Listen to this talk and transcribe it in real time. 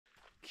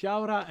Kia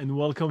ora and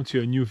welcome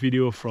to a new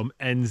video from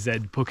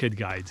NZ Pocket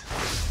Guide.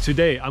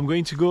 Today I'm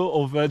going to go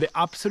over the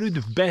absolute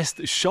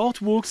best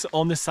short walks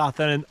on the south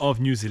island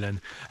of New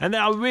Zealand, and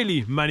there are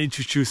really many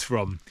to choose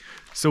from.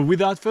 So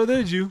without further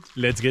ado,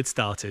 let's get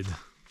started.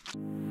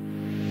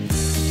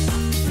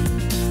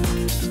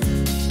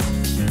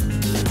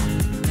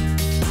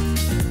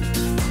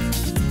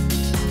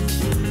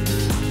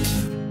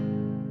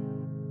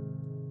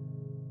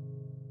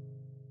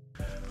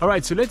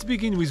 Alright, so let's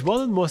begin with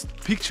one of the most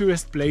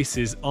picturesque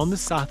places on the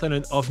south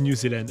island of New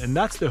Zealand, and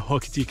that's the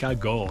Hokitika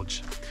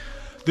Gorge.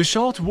 The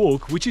short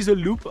walk, which is a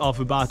loop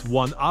of about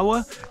 1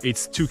 hour,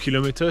 it's 2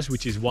 kilometers,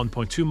 which is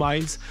 1.2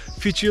 miles,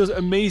 features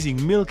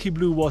amazing milky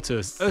blue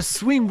waters, a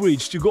swing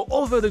bridge to go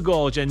over the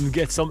gorge and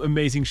get some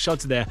amazing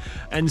shots there,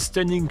 and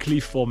stunning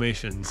cliff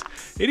formations.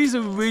 It is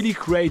a really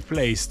great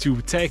place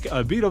to take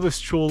a bit of a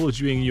stroll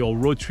during your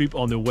road trip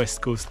on the west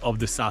coast of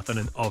the south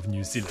island of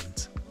New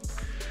Zealand.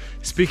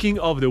 Speaking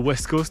of the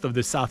west coast of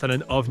the south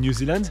island of New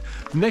Zealand,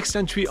 the next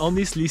entry on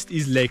this list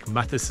is Lake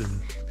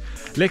Matheson.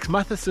 Lake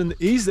Matheson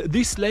is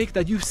this lake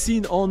that you've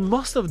seen on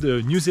most of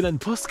the New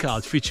Zealand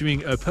postcards,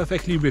 featuring a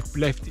perfectly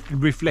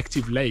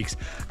reflective lakes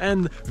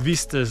and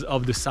vistas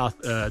of the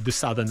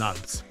Southern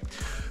Alps.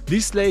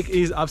 This lake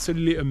is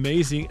absolutely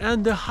amazing,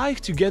 and the hike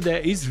to get there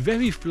is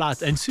very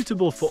flat and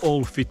suitable for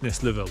all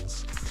fitness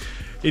levels.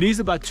 It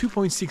is about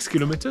 2.6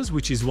 kilometers,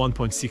 which is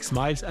 1.6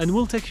 miles, and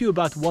will take you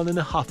about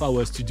 1.5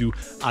 hours to do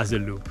as a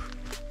loop.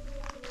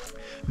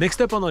 Next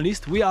up on our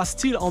list, we are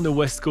still on the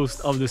west coast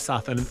of the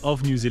south island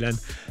of New Zealand,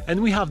 and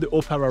we have the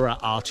Oparara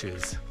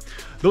Arches.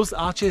 Those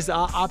arches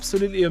are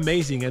absolutely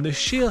amazing, and the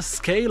sheer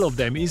scale of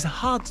them is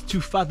hard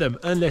to fathom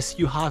unless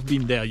you have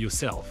been there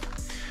yourself.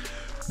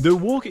 The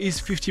walk is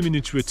 50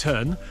 minutes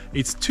return,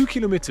 it's 2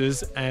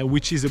 kilometers,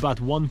 which is about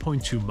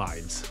 1.2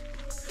 miles.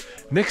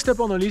 Next up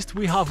on our list,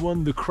 we have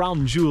the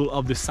crown jewel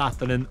of the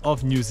south island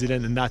of New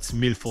Zealand, and that's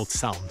Milford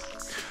Sound.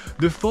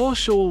 The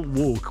foreshore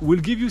walk will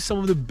give you some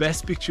of the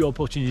best picture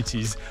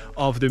opportunities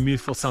of the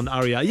Milford Sound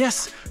area.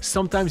 Yes,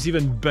 sometimes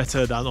even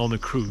better than on a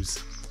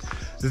cruise.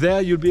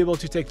 There you'll be able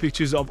to take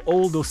pictures of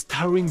all those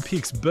towering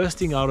peaks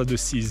bursting out of the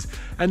seas,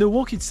 and the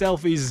walk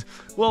itself is,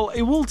 well,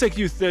 it will take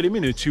you 30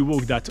 minutes to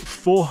walk that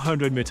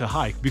 400-meter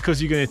hike because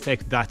you're going to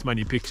take that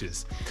many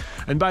pictures.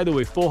 And by the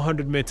way,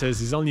 400 meters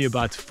is only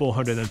about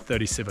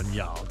 437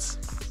 yards.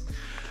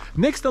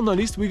 Next on the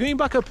list, we're going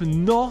back up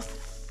north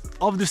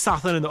of the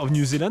south island of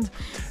New Zealand,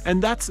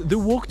 and that's the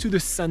walk to the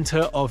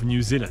center of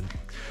New Zealand.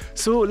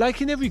 So,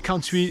 like in every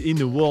country in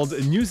the world,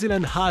 New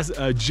Zealand has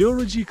a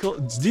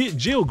geographical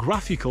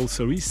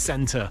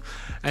center,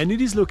 and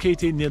it is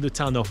located near the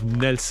town of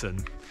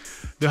Nelson.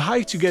 The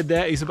hike to get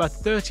there is about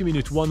 30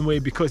 minutes one way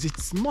because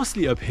it's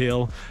mostly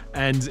uphill,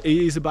 and it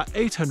is about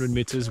 800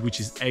 meters, which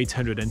is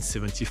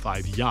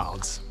 875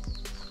 yards.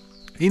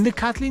 In the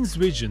Catlins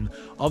region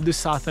of the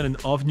south island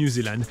of New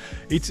Zealand,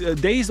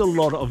 there is a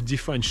lot of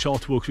different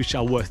short walks which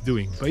are worth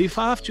doing, but if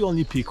I have to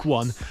only pick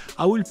one,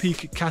 I will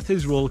pick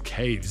Cathedral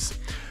Caves.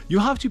 You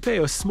have to pay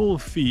a small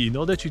fee in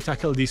order to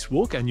tackle this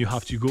walk, and you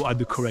have to go at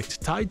the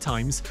correct tide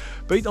times,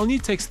 but it only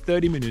takes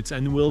 30 minutes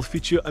and will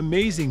feature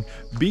amazing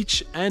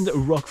beach and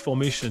rock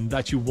formation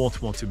that you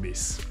won't want to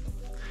miss.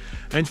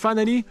 And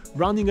finally,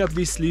 rounding up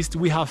this list,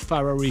 we have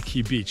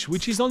Whaririki Beach,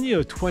 which is only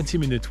a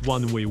 20-minute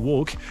one-way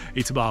walk.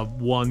 It's about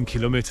 1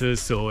 kilometer,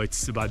 so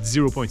it's about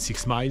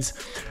 0.6 miles,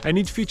 and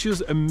it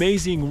features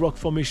amazing rock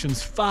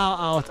formations far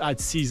out at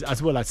seas,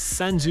 as well as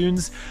sand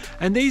dunes,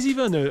 and there's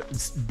even a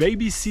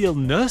baby seal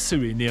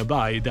nursery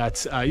nearby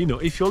that,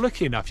 if you're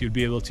lucky enough, you'll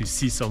be able to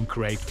see some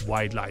great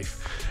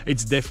wildlife.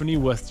 It's definitely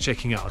worth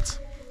checking out.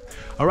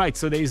 Alright,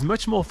 so there is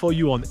much more for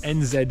you on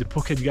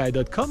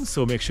nzpocketguide.com,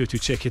 so make sure to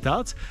check it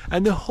out.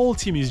 And the whole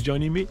team is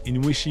joining me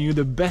in wishing you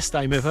the best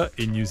time ever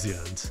in New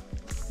Zealand.